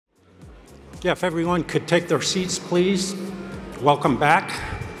Yeah, if everyone could take their seats, please. Welcome back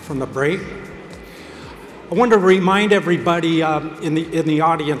from the break. I want to remind everybody in the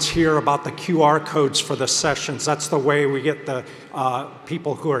audience here about the QR codes for the sessions. That's the way we get the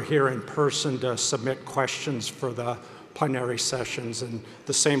people who are here in person to submit questions for the plenary sessions, and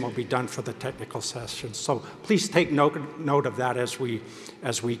the same will be done for the technical sessions. So please take note of that as we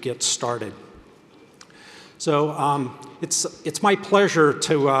get started. So it's my pleasure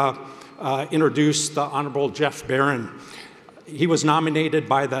to introduce the Honorable Jeff Baran. He was nominated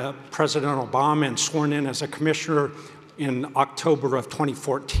by the President Obama and sworn in as a commissioner in October of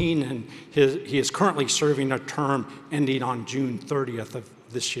 2014, and he is currently serving a term ending on June 30th of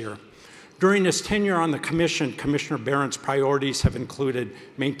this year. During his tenure on the commission, Commissioner Baran's priorities have included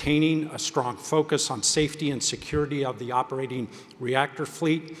maintaining a strong focus on safety and security of the operating reactor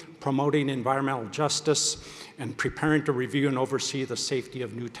fleet, promoting environmental justice, and preparing to review and oversee the safety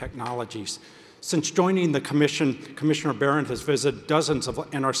of new technologies. Since joining the commission, Commissioner Baran has visited dozens of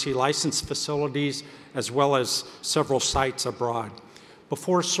NRC licensed facilities as well as several sites abroad.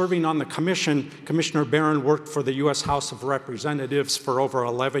 Before serving on the commission, Commissioner Baran worked for the U.S. House of Representatives for over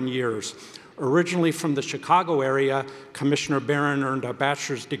 11 years. Originally from the Chicago area, Commissioner Baran earned a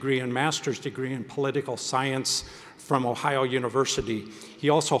bachelor's degree and master's degree in political science from Ohio University. He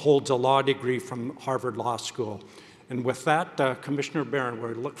also holds a law degree from Harvard Law School. And with that, Commissioner Baran,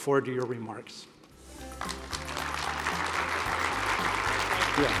 we look forward to your remarks.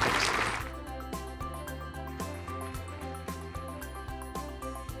 Yeah, thanks.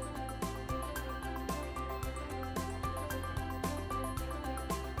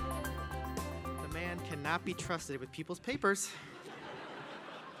 The man cannot be trusted with people's papers.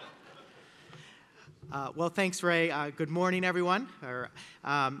 Well, thanks, Ray. Good morning, everyone.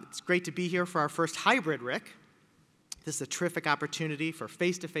 It's great to be here for our first hybrid RIC. This is a terrific opportunity for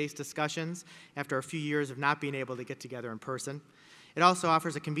face-to-face discussions after a few years of not being able to get together in person. It also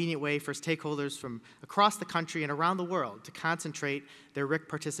offers a convenient way for stakeholders from across the country and around the world to concentrate their RIC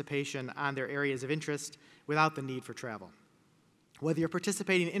participation on their areas of interest without the need for travel. Whether you're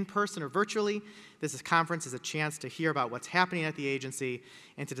participating in person or virtually, this conference is a chance to hear about what's happening at the agency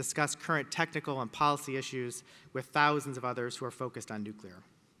and to discuss current technical and policy issues with thousands of others who are focused on nuclear.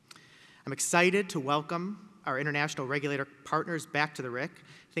 I'm excited to welcome our international regulator partners back to the RIC.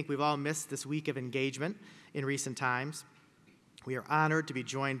 I think we've all missed this week of engagement in recent times. We are honored to be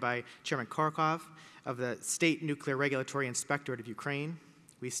joined by Chairman Korokov of the State Nuclear Regulatory Inspectorate of Ukraine.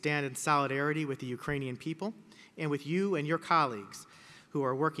 We stand in solidarity with the Ukrainian people and with you and your colleagues who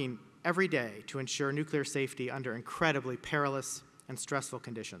are working every day to ensure nuclear safety under incredibly perilous and stressful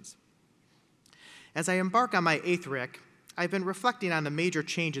conditions. As I embark on my 8th RIC, I've been reflecting on the major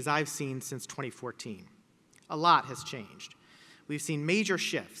changes I've seen since 2014. A lot has changed. We've seen major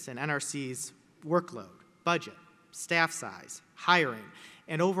shifts in NRC's workload, budget, staff size, hiring,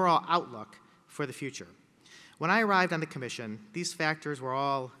 and overall outlook for the future. When I arrived on the commission, these factors were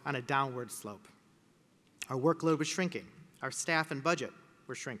all on a downward slope. Our workload was shrinking. Our staff and budget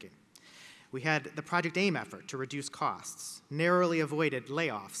were shrinking. We had the Project AIM effort to reduce costs, narrowly avoided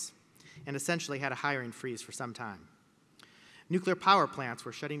layoffs, and essentially had a hiring freeze for some time. Nuclear power plants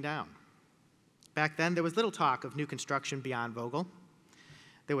were shutting down. Back then, there was little talk of new construction beyond Vogtle.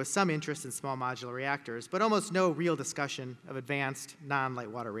 There was some interest in small modular reactors, but almost no real discussion of advanced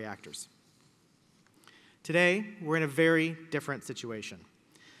non-light water reactors. Today, we're in a very different situation.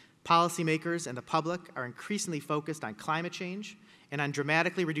 Policymakers and the public are increasingly focused on climate change and on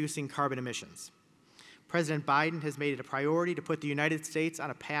dramatically reducing carbon emissions. President Biden has made it a priority to put the United States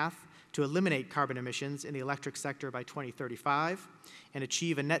on a path to eliminate carbon emissions in the electric sector by 2035 and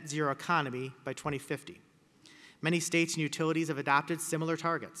achieve a net zero economy by 2050. Many states and utilities have adopted similar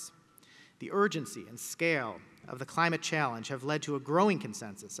targets. The urgency and scale of the climate challenge have led to a growing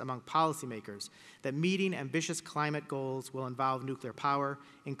consensus among policymakers that meeting ambitious climate goals will involve nuclear power,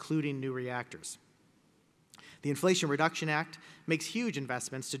 including new reactors. The Inflation Reduction Act makes huge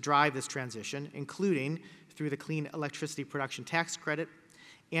investments to drive this transition, including through the Clean Electricity Production Tax Credit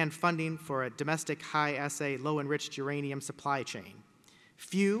and funding for a domestic high-assay, low-enriched uranium supply chain.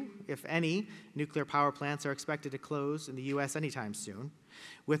 Few, if any, nuclear power plants are expected to close in the U.S. anytime soon,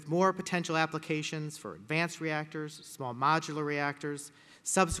 with more potential applications for advanced reactors, small modular reactors,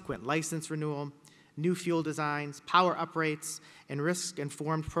 subsequent license renewal, new fuel designs, power uprates, and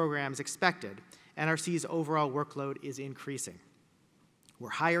risk-informed programs expected. NRC's overall workload is increasing. We're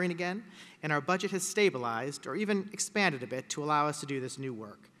hiring again, and our budget has stabilized or even expanded a bit to allow us to do this new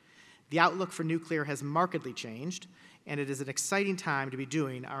work. The outlook for nuclear has markedly changed, and it is an exciting time to be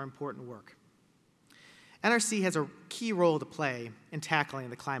doing our important work. NRC has a key role to play in tackling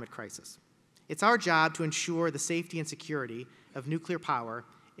the climate crisis. It's our job to ensure the safety and security of nuclear power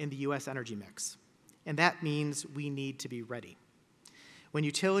in the U.S. energy mix. And that means we need to be ready. When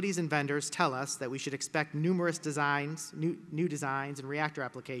utilities and vendors tell us that we should expect numerous new designs and reactor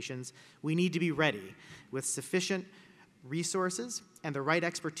applications, we need to be ready with sufficient resources and the right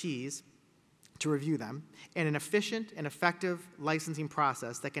expertise to review them, and an efficient and effective licensing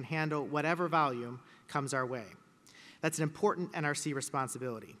process that can handle whatever volume comes our way. That's an important NRC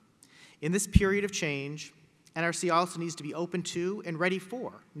responsibility. In this period of change, NRC also needs to be open to and ready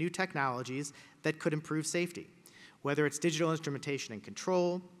for new technologies that could improve safety, whether it's digital instrumentation and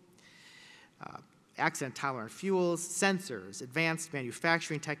control, accident-tolerant fuels, sensors, advanced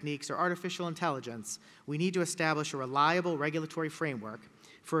manufacturing techniques, or artificial intelligence. We need to establish a reliable regulatory framework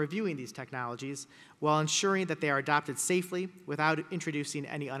for reviewing these technologies while ensuring that they are adopted safely without introducing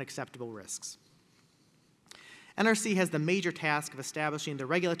any unacceptable risks. NRC has the major task of establishing the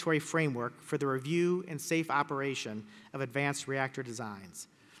regulatory framework for the review and safe operation of advanced reactor designs.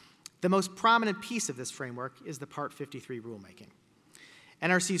 The most prominent piece of this framework is the Part 53 rulemaking.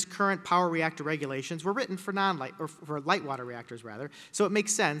 NRC's current power reactor regulations were written for light water reactors, so it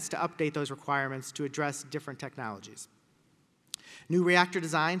makes sense to update those requirements to address different technologies. New reactor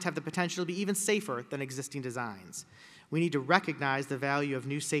designs have the potential to be even safer than existing designs. We need to recognize the value of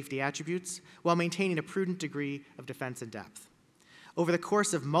new safety attributes while maintaining a prudent degree of defense and depth. Over the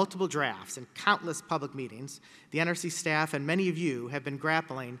course of multiple drafts and countless public meetings, the NRC staff and many of you have been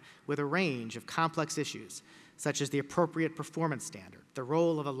grappling with a range of complex issues, such as the appropriate performance standard, the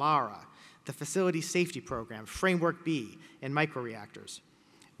role of ALARA, the facility safety program, Framework B, and microreactors.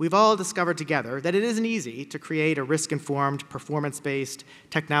 We've all discovered together that it isn't easy to create a risk-informed, performance-based,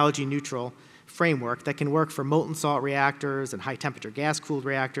 technology-neutral framework that can work for molten salt reactors and high-temperature gas-cooled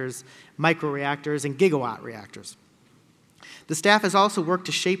reactors, microreactors, and gigawatt reactors. The staff has also worked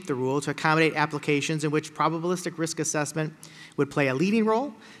to shape the rule to accommodate applications in which probabilistic risk assessment would play a leading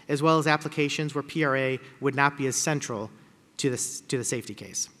role, as well as applications where PRA would not be as central to the safety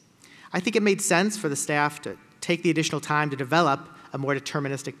case. I think it made sense for the staff to take the additional time to develop a more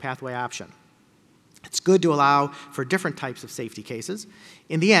deterministic pathway option. It's good to allow for different types of safety cases.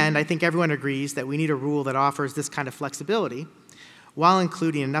 In the end, I think everyone agrees that we need a rule that offers this kind of flexibility while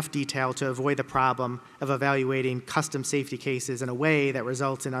including enough detail to avoid the problem of evaluating custom safety cases in a way that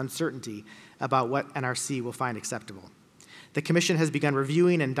results in uncertainty about what NRC will find acceptable. The Commission has begun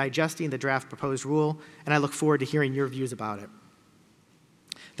reviewing and digesting the draft proposed rule, and I look forward to hearing your views about it.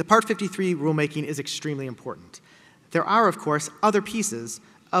 The Part 53 rulemaking is extremely important. There are, of course, other pieces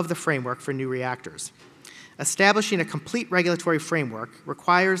of the framework for new reactors. Establishing a complete regulatory framework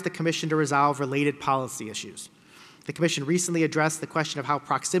requires the Commission to resolve related policy issues. The Commission recently addressed the question of how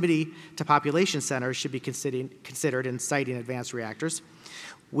proximity to population centers should be considered in siting advanced reactors.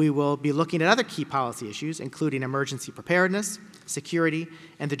 We will be looking at other key policy issues, including emergency preparedness, security,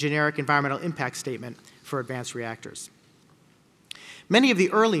 and the generic environmental impact statement for advanced reactors. Many of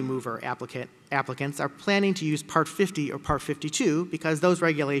the early mover applicants are planning to use Part 50 or Part 52 because those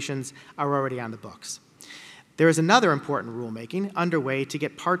regulations are already on the books. There is another important rulemaking underway to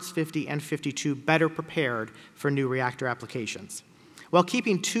get Parts 50 and 52 better prepared for new reactor applications. While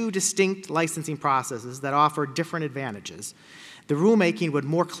keeping two distinct licensing processes that offer different advantages, the rulemaking would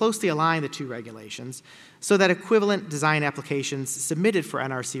more closely align the two regulations so that equivalent design applications submitted for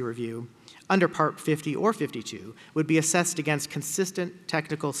NRC review under Part 50 or 52 would be assessed against consistent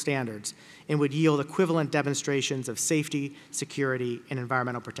technical standards and would yield equivalent demonstrations of safety, security, and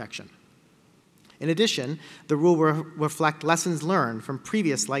environmental protection. In addition, the rule will reflect lessons learned from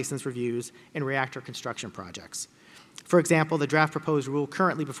previous license reviews in reactor construction projects. For example, the draft proposed rule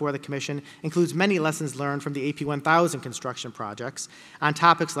currently before the Commission includes many lessons learned from the AP1000 construction projects on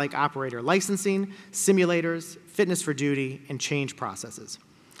topics like operator licensing, simulators, fitness for duty, and change processes.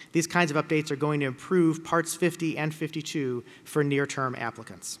 These kinds of updates are going to improve Parts 50 and 52 for near-term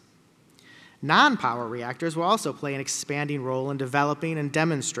applicants. Non-power reactors will also play an expanding role in developing and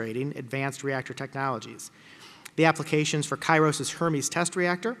demonstrating advanced reactor technologies. The applications for Kairos' Hermes test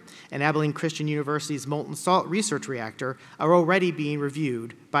reactor and Abilene Christian University's molten salt research reactor are already being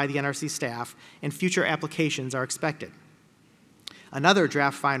reviewed by the NRC staff, and future applications are expected. Another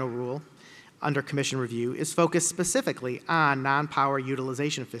draft final rule under Commission review is focused specifically on non-power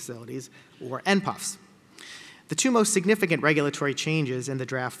utilization facilities, or NPUFs. The two most significant regulatory changes in the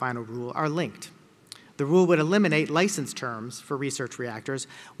draft final rule are linked. The rule would eliminate license terms for research reactors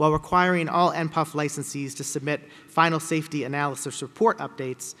while requiring all NPUF licensees to submit final safety analysis report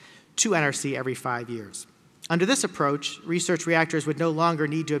updates to NRC every 5 years. Under this approach, research reactors would no longer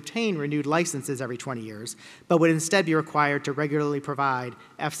need to obtain renewed licenses every 20 years, but would instead be required to regularly provide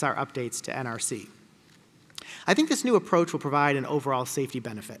FSAR updates to NRC. I think this new approach will provide an overall safety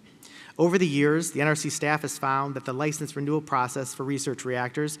benefit. Over the years, the NRC staff has found that the license renewal process for research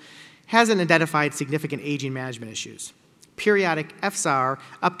reactors hasn't identified significant aging management issues. Periodic FSAR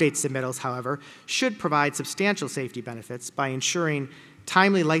update submittals, however, should provide substantial safety benefits by ensuring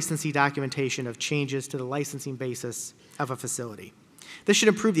timely licensee documentation of changes to the licensing basis of a facility. This should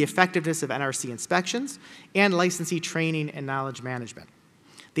improve the effectiveness of NRC inspections and licensee training and knowledge management.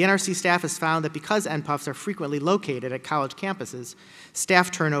 The NRC staff has found that because NPUFs are frequently located at college campuses, staff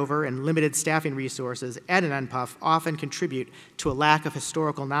turnover and limited staffing resources at an NPUF often contribute to a lack of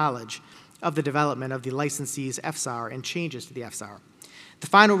historical knowledge of the development of the licensee's FSAR and changes to the FSAR. The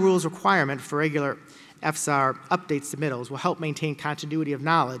final rules requirement for regular FSAR update submittals will help maintain continuity of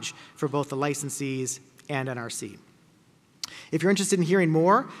knowledge for both the licensees and NRC. If you're interested in hearing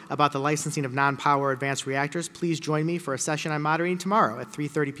more about the licensing of non-power advanced reactors, please join me for a session I'm moderating tomorrow at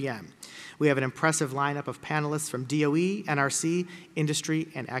 3:30 p.m. We have an impressive lineup of panelists from DOE, NRC, industry,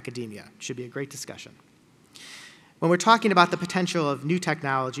 and academia. It should be a great discussion. When we're talking about the potential of new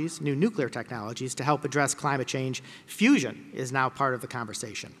technologies, new nuclear technologies, to help address climate change, fusion is now part of the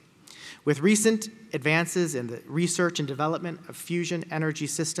conversation. With recent advances in the research and development of fusion energy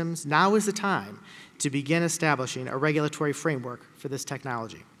systems, now is the time to begin establishing a regulatory framework for this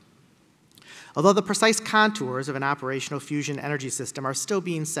technology. Although the precise contours of an operational fusion energy system are still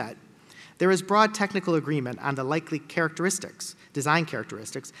being set, there is broad technical agreement on the likely characteristics, design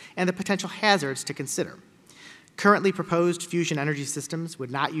characteristics, and the potential hazards to consider. Currently proposed fusion energy systems would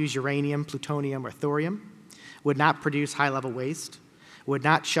not use uranium, plutonium, or thorium, would not produce high-level waste, would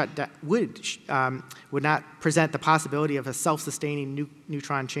not present the possibility of a self-sustaining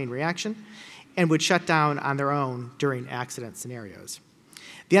neutron chain reaction, and would shut down on their own during accident scenarios.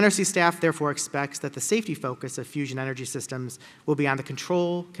 The NRC staff therefore expects that the safety focus of fusion energy systems will be on the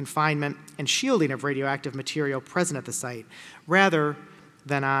control, confinement, and shielding of radioactive material present at the site, rather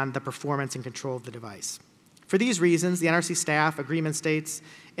than on the performance and control of the device. For these reasons, the NRC staff, agreement states,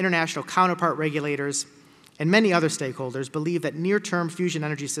 international counterpart regulators, and many other stakeholders believe that near-term fusion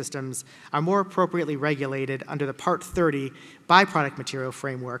energy systems are more appropriately regulated under the Part 30 byproduct material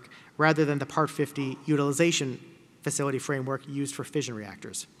framework rather than the Part 50 utilization facility framework used for fission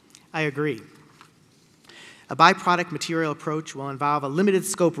reactors. I agree. A byproduct material approach will involve a limited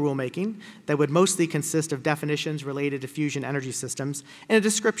scope rulemaking that would mostly consist of definitions related to fusion energy systems and a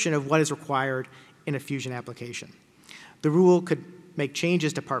description of what is required in a fusion application. The rule could make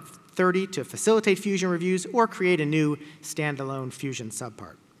changes to Part 30 to facilitate fusion reviews or create a new standalone fusion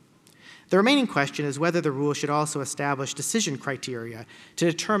subpart. The remaining question is whether the rule should also establish decision criteria to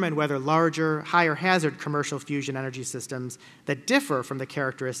determine whether larger, higher hazard commercial fusion energy systems that differ from the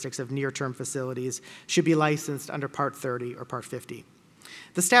characteristics of near-term facilities should be licensed under Part 30 or Part 50.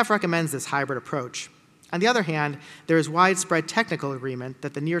 The staff recommends this hybrid approach. On the other hand, there is widespread technical agreement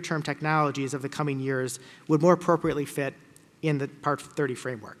that the near-term technologies of the coming years would more appropriately fit in the Part 30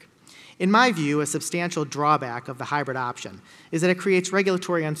 framework. In my view, a substantial drawback of the hybrid option is that it creates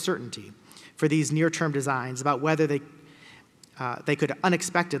regulatory uncertainty for these near-term designs about whether they could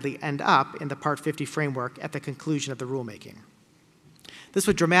unexpectedly end up in the Part 50 framework at the conclusion of the rulemaking. This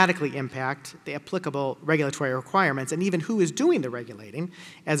would dramatically impact the applicable regulatory requirements and even who is doing the regulating,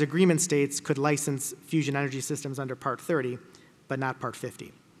 as agreement states could license fusion energy systems under Part 30, but not Part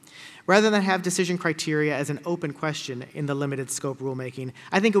 50. Rather than have decision criteria as an open question in the limited scope rulemaking,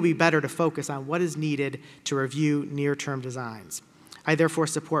 I think it would be better to focus on what is needed to review near-term designs. I therefore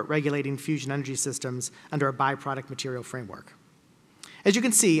support regulating fusion energy systems under a byproduct material framework. As you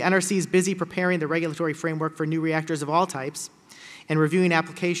can see, NRC is busy preparing the regulatory framework for new reactors of all types and reviewing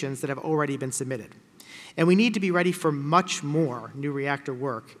applications that have already been submitted. And we need to be ready for much more new reactor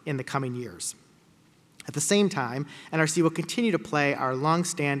work in the coming years. At the same time, NRC will continue to play our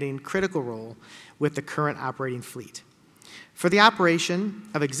long-standing critical role with the current operating fleet. For the operation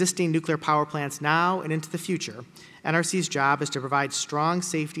of existing nuclear power plants now and into the future, NRC's job is to provide strong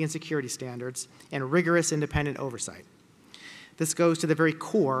safety and security standards and rigorous independent oversight. This goes to the very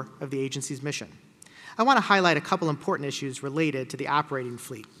core of the agency's mission. I want to highlight a couple important issues related to the operating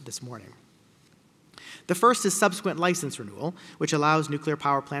fleet this morning. The first is subsequent license renewal, which allows nuclear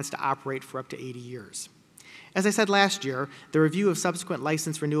power plants to operate for up to 80 years. As I said last year, the review of subsequent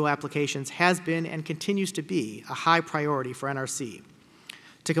license renewal applications has been and continues to be a high priority for NRC.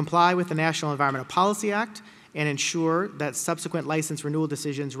 To comply with the National Environmental Policy Act and ensure that subsequent license renewal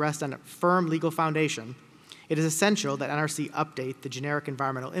decisions rest on a firm legal foundation, it is essential that NRC update the generic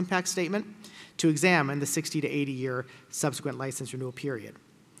environmental impact statement to examine the 60 to 80-year subsequent license renewal period.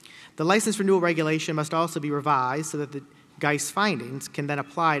 The license renewal regulation must also be revised so that the GEIS findings can then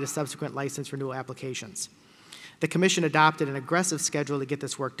apply to subsequent license renewal applications. The Commission adopted an aggressive schedule to get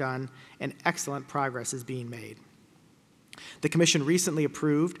this work done, and excellent progress is being made. The Commission recently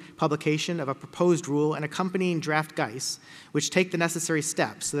approved publication of a proposed rule and accompanying draft GEIS, which take the necessary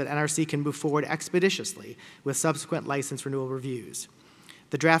steps so that NRC can move forward expeditiously with subsequent license renewal reviews.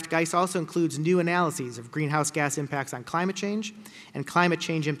 The draft GEIS also includes new analyses of greenhouse gas impacts on climate change and climate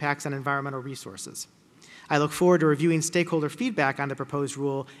change impacts on environmental resources. I look forward to reviewing stakeholder feedback on the proposed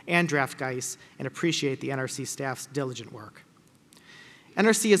rule and draft GEIS and appreciate the NRC staff's diligent work.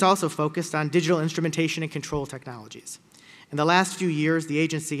 NRC is also focused on digital instrumentation and control technologies. In the last few years, the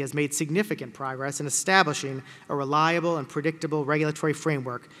agency has made significant progress in establishing a reliable and predictable regulatory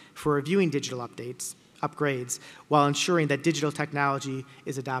framework for reviewing digital upgrades, while ensuring that digital technology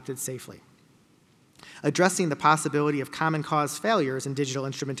is adopted safely. Addressing the possibility of common cause failures in digital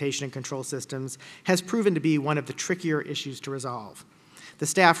instrumentation and control systems has proven to be one of the trickier issues to resolve. The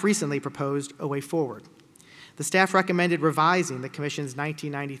staff recently proposed a way forward. The staff recommended revising the Commission's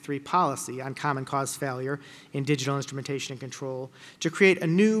 1993 policy on common cause failure in digital instrumentation and control to create a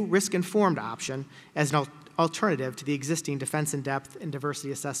new risk-informed option as an alternative to the existing defense in depth and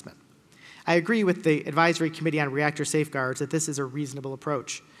diversity assessment. I agree with the Advisory Committee on Reactor Safeguards that this is a reasonable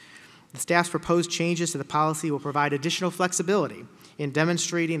approach. The staff's proposed changes to the policy will provide additional flexibility in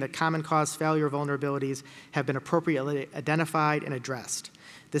demonstrating that common cause failure vulnerabilities have been appropriately identified and addressed.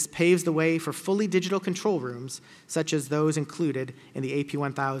 This paves the way for fully digital control rooms, such as those included in the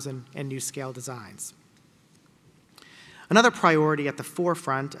AP1000 and NuScale designs. Another priority at the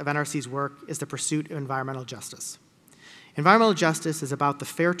forefront of NRC's work is the pursuit of environmental justice. Environmental justice is about the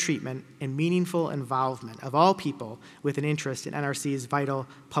fair treatment and meaningful involvement of all people with an interest in NRC's vital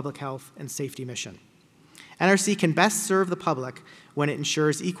public health and safety mission. NRC can best serve the public when it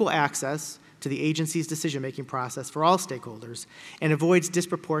ensures equal access to the agency's decision-making process for all stakeholders and avoids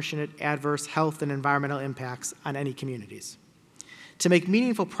disproportionate adverse health and environmental impacts on any communities. To make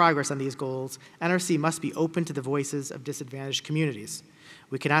meaningful progress on these goals, NRC must be open to the voices of disadvantaged communities.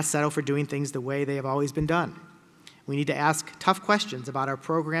 We cannot settle for doing things the way they have always been done. We need to ask tough questions about our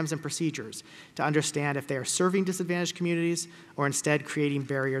programs and procedures to understand if they are serving disadvantaged communities or instead creating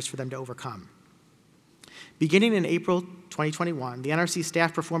barriers for them to overcome. Beginning in April 2021, the NRC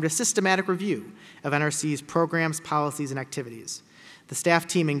staff performed a systematic review of NRC's programs, policies, and activities. The staff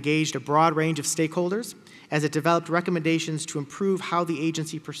team engaged a broad range of stakeholders as it developed recommendations to improve how the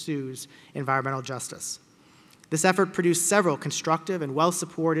agency pursues environmental justice. This effort produced several constructive and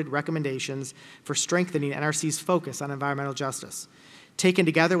well-supported recommendations for strengthening NRC's focus on environmental justice. Taken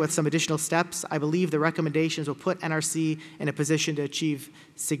together with some additional steps, I believe the recommendations will put NRC in a position to achieve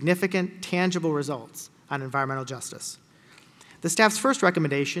significant, tangible results on environmental justice. The staff's first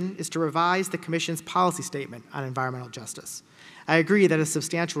recommendation is to revise the Commission's policy statement on environmental justice. I agree that a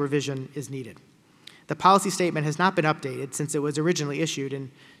substantial revision is needed. The policy statement has not been updated since it was originally issued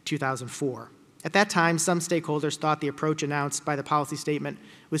in 2004. At that time, some stakeholders thought the approach announced by the policy statement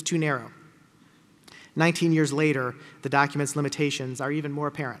was too narrow. 19 years later, the document's limitations are even more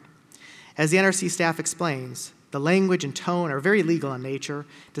apparent. As the NRC staff explains, the language and tone are very legal in nature,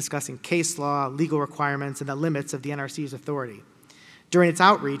 discussing case law, legal requirements, and the limits of the NRC's authority. During its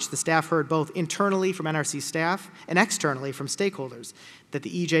outreach, the staff heard both internally from NRC staff and externally from stakeholders that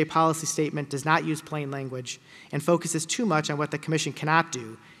the EJ policy statement does not use plain language and focuses too much on what the Commission cannot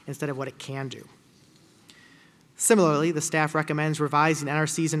do instead of what it can do. Similarly, the staff recommends revising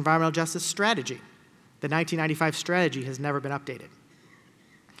NRC's environmental justice strategy. The 1995 strategy has never been updated.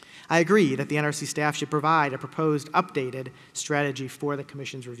 I agree that the NRC staff should provide a proposed updated strategy for the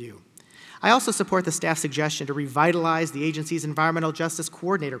Commission's review. I also support the staff's suggestion to revitalize the agency's environmental justice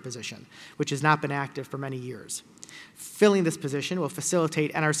coordinator position, which has not been active for many years. Filling this position will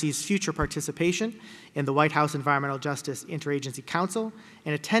facilitate NRC's future participation in the White House Environmental Justice Interagency Council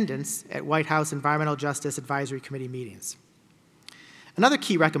and attendance at White House Environmental Justice Advisory Committee meetings. Another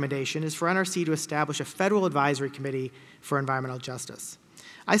key recommendation is for NRC to establish a federal advisory committee for environmental justice.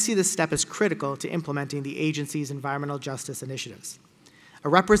 I see this step as critical to implementing the agency's environmental justice initiatives. A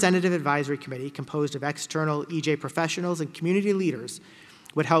representative advisory committee composed of external EJ professionals and community leaders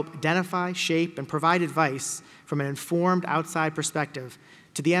would help identify, shape, and provide advice from an informed outside perspective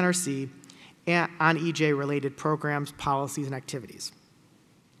to the NRC on EJ-related programs, policies, and activities.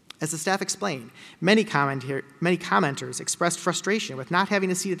 As the staff explained, many commenters expressed frustration with not having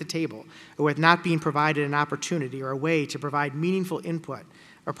a seat at the table or with not being provided an opportunity or a way to provide meaningful input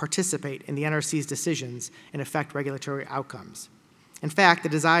or participate in the NRC's decisions and affect regulatory outcomes. In fact, the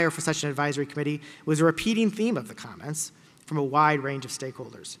desire for such an advisory committee was a repeating theme of the comments from a wide range of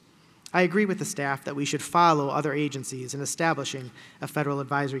stakeholders. I agree with the staff that we should follow other agencies in establishing a federal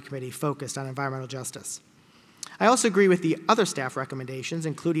advisory committee focused on environmental justice. I also agree with the other staff recommendations,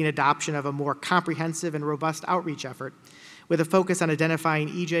 including adoption of a more comprehensive and robust outreach effort with a focus on identifying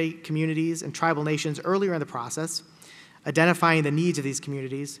EJ communities and tribal nations earlier in the process, identifying the needs of these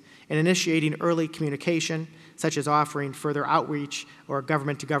communities, and initiating early communication, such as offering further outreach or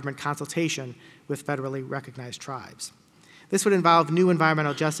government-to-government consultation with federally recognized tribes. This would involve new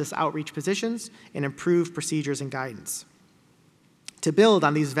environmental justice outreach positions and improved procedures and guidance. To build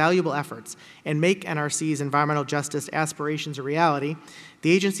on these valuable efforts and make NRC's environmental justice aspirations a reality,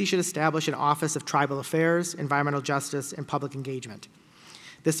 the agency should establish an Office of Tribal Affairs, Environmental Justice, and Public Engagement.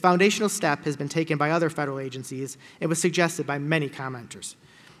 This foundational step has been taken by other federal agencies and was suggested by many commenters.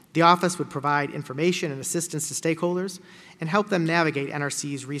 The office would provide information and assistance to stakeholders and help them navigate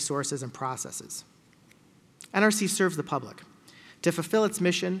NRC's resources and processes. NRC serves the public. To fulfill its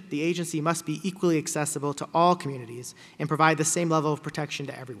mission, the agency must be equally accessible to all communities and provide the same level of protection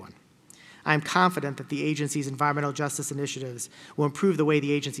to everyone. I am confident that the agency's environmental justice initiatives will improve the way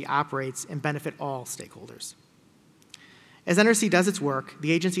the agency operates and benefit all stakeholders. As NRC does its work,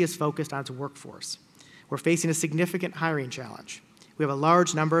 the agency is focused on its workforce. We're facing a significant hiring challenge. We have a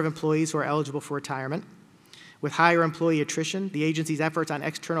large number of employees who are eligible for retirement. With higher employee attrition, the agency's efforts on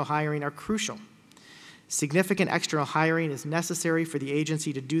external hiring are crucial. Significant external hiring is necessary for the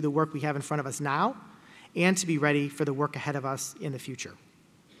agency to do the work we have in front of us now and to be ready for the work ahead of us in the future.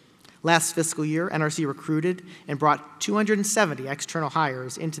 Last fiscal year, NRC recruited and brought 270 external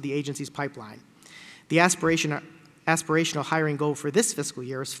hires into the agency's pipeline. The aspirational hiring goal for this fiscal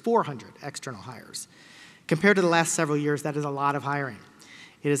year is 400 external hires. Compared to the last several years, that is a lot of hiring.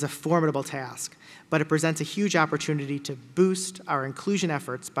 It is a formidable task, but it presents a huge opportunity to boost our inclusion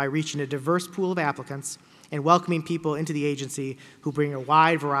efforts by reaching a diverse pool of applicants and welcoming people into the agency who bring a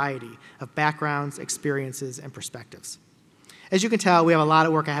wide variety of backgrounds, experiences, and perspectives. As you can tell, we have a lot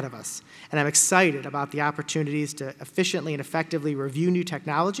of work ahead of us, and I'm excited about the opportunities to efficiently and effectively review new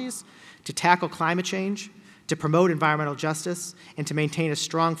technologies, to tackle climate change, to promote environmental justice, and to maintain a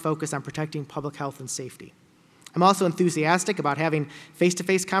strong focus on protecting public health and safety. I'm also enthusiastic about having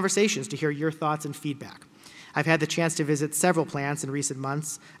face-to-face conversations to hear your thoughts and feedback. I've had the chance to visit several plants in recent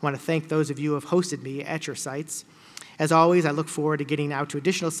months. I want to thank those of you who have hosted me at your sites. As always, I look forward to getting out to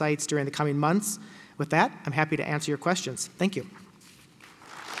additional sites during the coming months. With that, I'm happy to answer your questions. Thank you.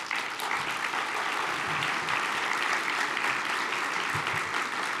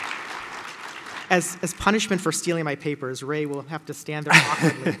 As punishment for stealing my papers, Ray will have to stand there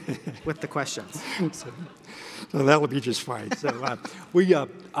awkwardly with the questions. So that'll be just fine. So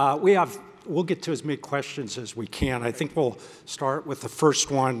we'll get to as many questions as we can. I think we'll start with the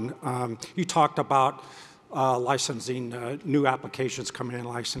first one. You talked about licensing, new applications coming in,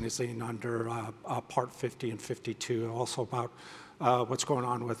 licensing under Part 50 and 52, also about what's going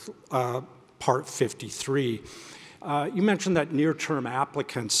on with Part 53. You mentioned that near-term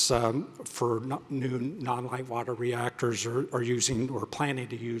applicants for new non-light water reactors are using or planning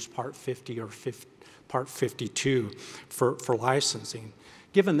to use Part 50 or Part 52 for licensing.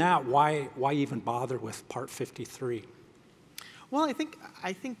 Given that, why even bother with Part 53? Well, I think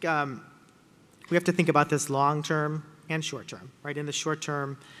we have to think about this long-term and short-term, right? In the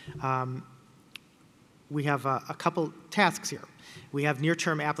short-term, we have a couple tasks here. We have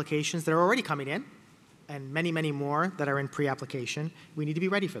near-term applications that are already coming in, and many, many more that are in pre-application. We need to be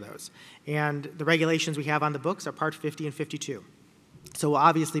ready for those. And the regulations we have on the books are Part 50 and 52. So we'll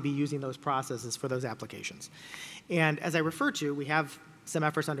obviously be using those processes for those applications. And as I referred to, we have some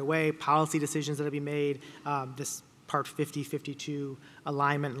efforts underway, policy decisions that have been made, this Part 50, 52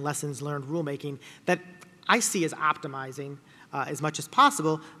 alignment and lessons learned rulemaking that I see as optimizing as much as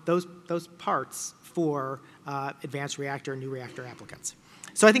possible those parts for advanced reactor and new reactor applicants.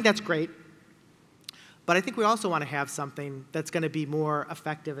 So I think that's great. But I think we also want to have something that's going to be more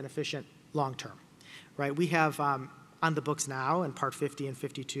effective and efficient long-term, right? We have on the books now in Part 50 and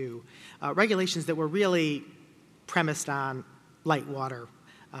 52 regulations that were really premised on light water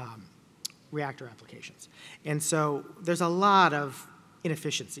reactor applications. And so there's a lot of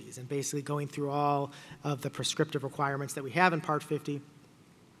inefficiencies in basically going through all of the prescriptive requirements that we have in Part 50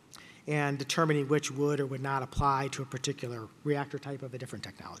 and determining which would or would not apply to a particular reactor type of a different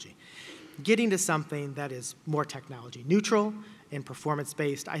technology. Getting to something that is more technology neutral and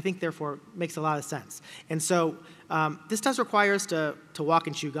performance-based, I think therefore makes a lot of sense. And so this does require us to walk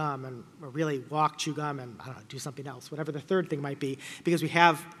and chew gum, or really walk, chew gum, and I don't know, do something else, whatever the third thing might be, because we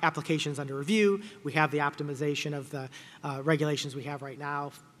have applications under review, we have the optimization of the regulations we have right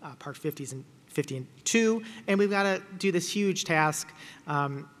now, Part 50 and 2, and we've got to do this huge task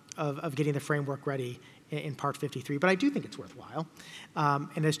of getting the framework ready in Part 53, but I do think it's worthwhile.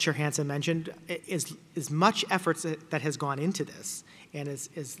 And as Chair Hansen mentioned, as much effort that has gone into this, and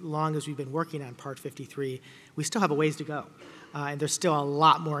as long as we've been working on Part 53, we still have a ways to go. And there's still a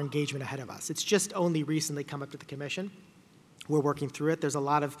lot more engagement ahead of us. It's just only recently come up to the Commission. We're working through it. There's a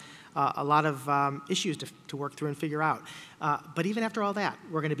lot of issues to work through and figure out. But even after all that,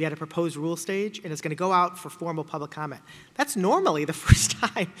 we're going to be at a proposed rule stage, and it's going to go out for formal public comment. That's normally the first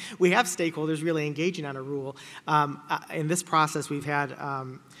time we have stakeholders really engaging on a rule. In this process, we've had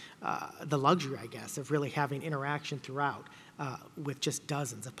the luxury, I guess, of really having interaction throughout with just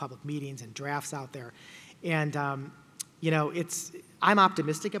dozens of public meetings and drafts out there. And, I'm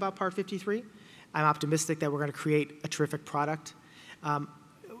optimistic about Part 53. I'm optimistic that we're going to create a terrific product.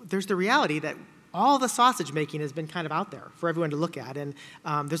 There's the reality that all the sausage making has been kind of out there for everyone to look at, and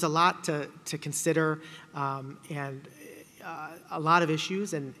there's a lot to consider and a lot of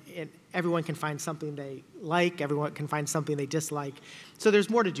issues, and everyone can find something they like, everyone can find something they dislike. So there's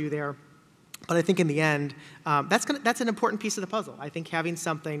more to do there. But I think in the end, that's an important piece of the puzzle. I think having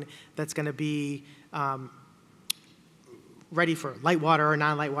something that's going to be ready for light water or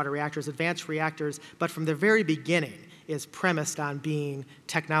non-light water reactors, advanced reactors, but from the very beginning is premised on being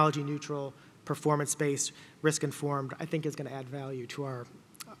technology neutral, performance-based, risk-informed, I think is going to add value to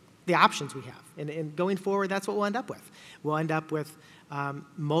the options we have. And going forward, that's what we'll end up with. We'll end up with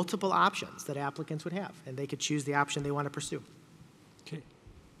multiple options that applicants would have, and they could choose the option they want to pursue. Okay,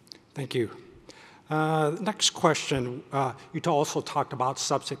 thank you. Next question, you also talked about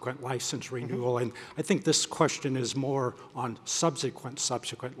subsequent license renewal, and I think this question is more on subsequent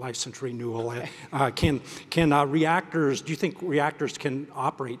license renewal. Okay. Can reactors, do you think reactors can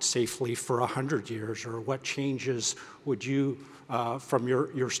operate safely for 100 years, or what changes would you, from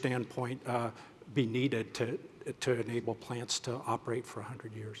your standpoint, be needed to enable plants to operate for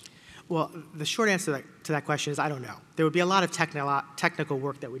 100 years? Well, the short answer to that question is I don't know. There would be a lot of technical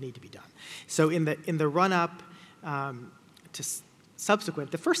work that would need to be done. So in the run-up to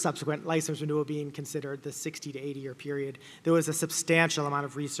the first subsequent license renewal being considered, the 60 to 80-year period, there was a substantial amount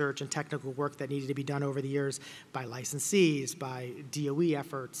of research and technical work that needed to be done over the years by licensees, by DOE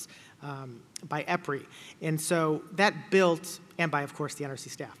efforts, by EPRI. And so that built, and by, of course, the NRC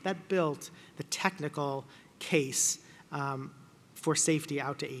staff, that built the technical case for safety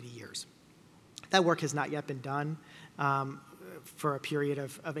out to 80 years. That work has not yet been done for a period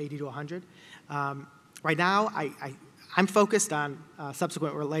of 80 to 100. Right now, I'm focused on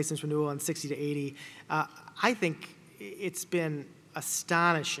subsequent license renewal and 60 to 80. I think it's been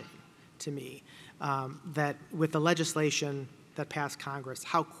astonishing to me that with the legislation that passed Congress,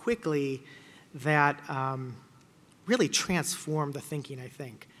 how quickly that really transformed the thinking, I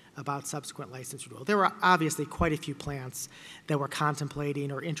think, about subsequent license renewal. There were obviously quite a few plants that were contemplating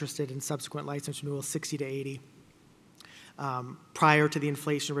or interested in subsequent license renewal 60 to 80 prior to the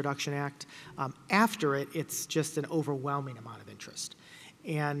Inflation Reduction Act. After it, it's just an overwhelming amount of interest.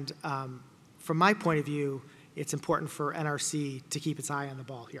 And from my point of view, it's important for NRC to keep its eye on the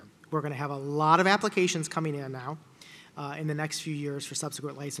ball here. We're going to have a lot of applications coming in now in the next few years for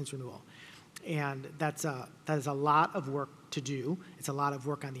subsequent license renewal. And that is a lot of work to do. It's a lot of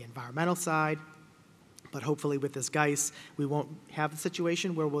work on the environmental side, but hopefully with this GEIS, we won't have a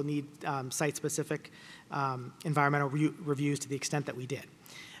situation where we'll need site-specific environmental reviews to the extent that we did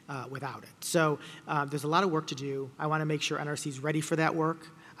without it. So there's a lot of work to do. I want to make sure NRC is ready for that work.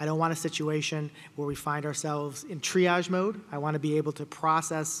 I don't want a situation where we find ourselves in triage mode. I want to be able to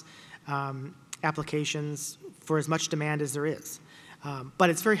process applications for as much demand as there is.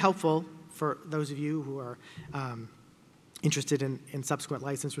 But it's very helpful for those of you who are interested in subsequent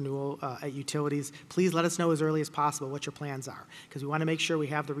license renewal at utilities. Please let us know as early as possible what your plans are, because we want to make sure we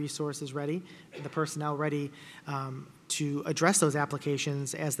have the resources ready, the personnel ready to address those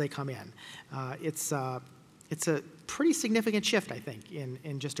applications as they come in. It's a pretty significant shift, I think,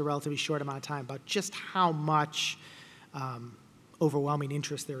 in just a relatively short amount of time, about just how much overwhelming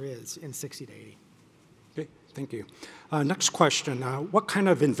interest there is in 60 to 80. Okay, thank you. Next question. What kind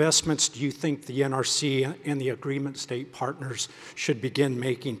of investments do you think the NRC and the agreement state partners should begin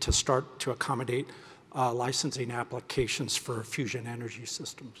making to start to accommodate licensing applications for fusion energy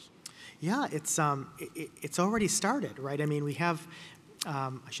systems? Yeah, it's already started, right? I mean, we have,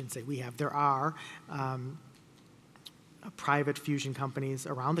 I shouldn't say we have, there are private fusion companies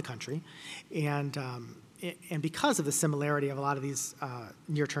around the country, and because of the similarity of a lot of these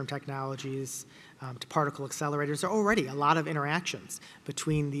near-term technologies to particle accelerators, there are already a lot of interactions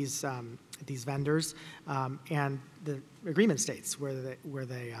between these vendors and the agreement states where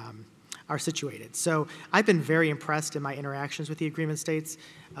they are situated. So I've been very impressed in my interactions with the agreement states,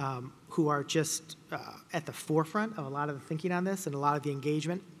 who are just at the forefront of a lot of the thinking on this and a lot of the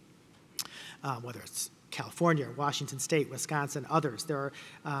engagement, whether it's California, Washington State, Wisconsin, others. There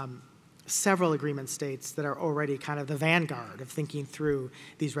are several agreement states that are already kind of the vanguard of thinking through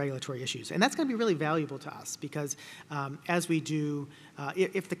these regulatory issues. And that's going to be really valuable to us because as we do,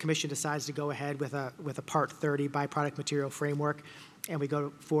 if the Commission decides to go ahead with a Part 30 byproduct material framework, and we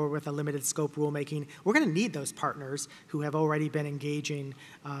go forward with a limited scope rulemaking, we're going to need those partners who have already been engaging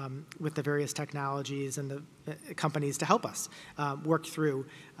with the various technologies and the companies to help us work through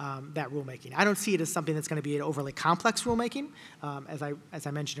that rulemaking. I don't see it as something that's going to be an overly complex rulemaking. As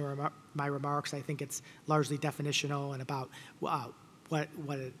I mentioned in my remarks, I think it's largely definitional and about what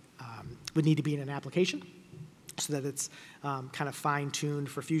it would need to be in an application, so that it's kind of fine-tuned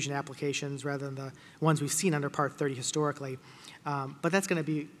for fusion applications rather than the ones we've seen under Part 30 historically. But that's going to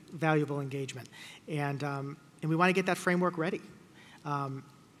be valuable engagement. And we want to get that framework ready.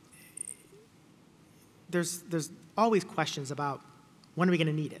 There's always questions about when are we going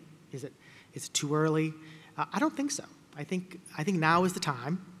to need it? Is it too early? I don't think so. I think now is the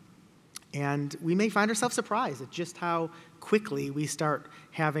time. And we may find ourselves surprised at just how quickly we start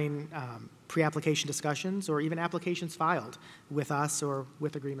having pre-application discussions or even applications filed with us or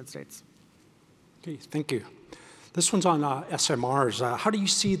with agreement states. Okay, thank you. This one's on SMRs. How do you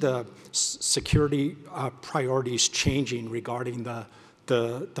see the security priorities changing regarding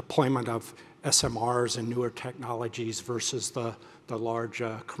the deployment of SMRs and newer technologies versus the large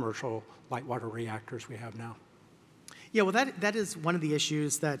commercial light water reactors we have now? Yeah, well, that is one of the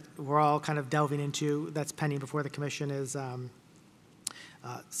issues that we're all kind of delving into that's pending before the Commission is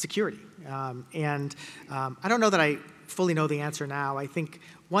security. And I don't know that I fully know the answer now. I think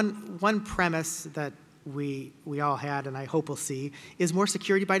one premise that we all had, and I hope we'll see, is more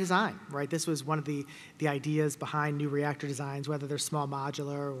security by design, right? This was one of the ideas behind new reactor designs, whether they're small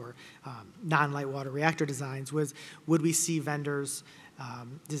modular or non-light water reactor designs, was would we see vendors,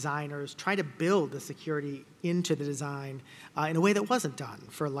 designers try to build the security into the design in a way that wasn't done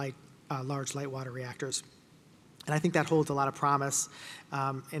for large light water reactors. And I think that holds a lot of promise,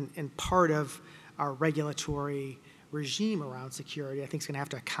 and part of our regulatory regime around security, I think, is going to have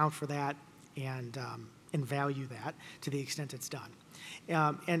to account for that and value that to the extent it's done.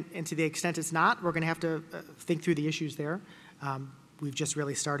 And to the extent it's not, we're going to have to think through the issues there. We've just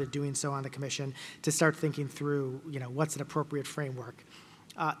really started doing so on the Commission to start thinking through, what's an appropriate framework.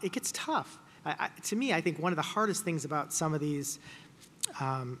 It gets tough. To me, I think one of the hardest things about some of these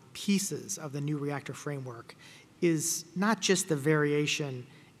pieces of the new reactor framework is not just the variation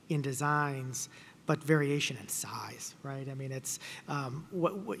in designs, but variation in size, right? I mean, it's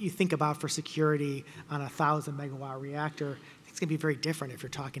what you think about for security on a 1,000-megawatt reactor, it's going to be very different if you're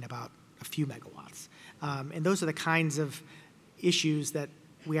talking about a few megawatts. And those are the kinds of issues that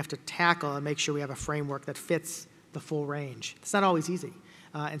we have to tackle and make sure we have a framework that fits the full range. It's not always easy.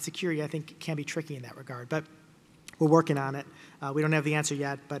 And security, I think, can be tricky in that regard. But we're working on it. We don't have the answer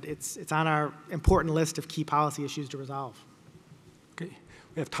yet, but it's on our important list of key policy issues to resolve. Okay.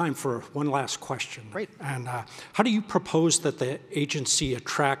 We have time for one last question. Great. And how do you propose that the agency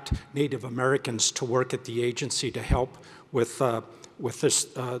attract Native Americans to work at the agency to help with this,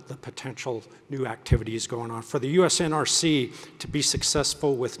 the potential new activities going on? For the U.S. NRC to be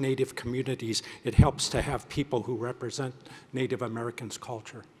successful with Native communities, it helps to have people who represent Native Americans'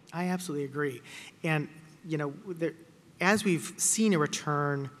 culture. I absolutely agree. And, as we've seen a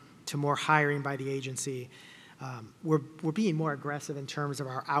return to more hiring by the agency, we're being more aggressive in terms of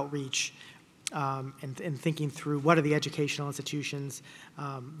our outreach and thinking through what are the educational institutions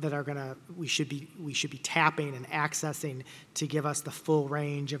that we should be tapping and accessing to give us the full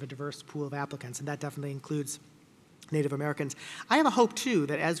range of a diverse pool of applicants, and that definitely includes Native Americans. I have a hope too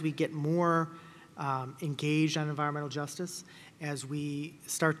that as we get more engaged on environmental justice, as we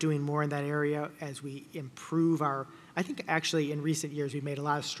start doing more in that area, as we improve I think actually in recent years we've made a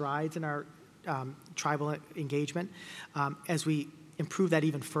lot of strides in our tribal engagement. As we improve that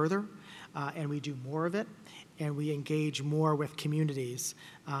even further and we do more of it and we engage more with communities,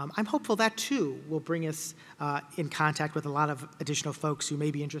 I'm hopeful that too will bring us in contact with a lot of additional folks who may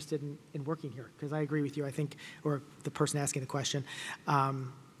be interested in working here. Because I agree with you, I think, or the person asking the question,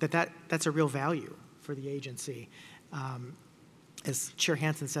 that's a real value for the agency. As Chair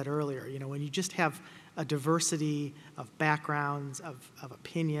Hansen said earlier, when you just have a diversity of backgrounds, of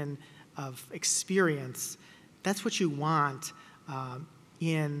opinion, of experience. That's what you want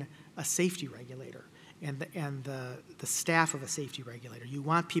in a safety regulator and the staff of a safety regulator. You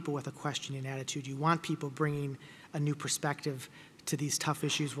want people with a questioning attitude. You want people bringing a new perspective to these tough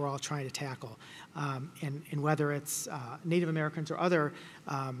issues we're all trying to tackle. And whether it's Native Americans or other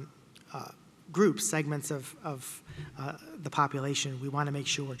groups, segments of the population, we want to make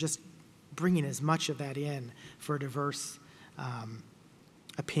sure we're just bringing as much of that in for diverse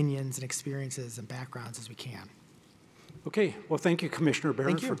opinions and experiences and backgrounds as we can. Okay, well, thank you, Commissioner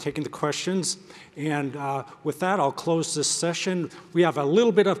Baran, for taking the questions. And with that, I'll close this session. We have a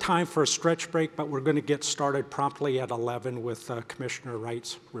little bit of time for a stretch break, but we're going to get started promptly at 11 with Commissioner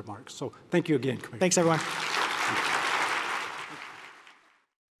Wright's remarks. So thank you again, Commissioner. Thanks, everyone.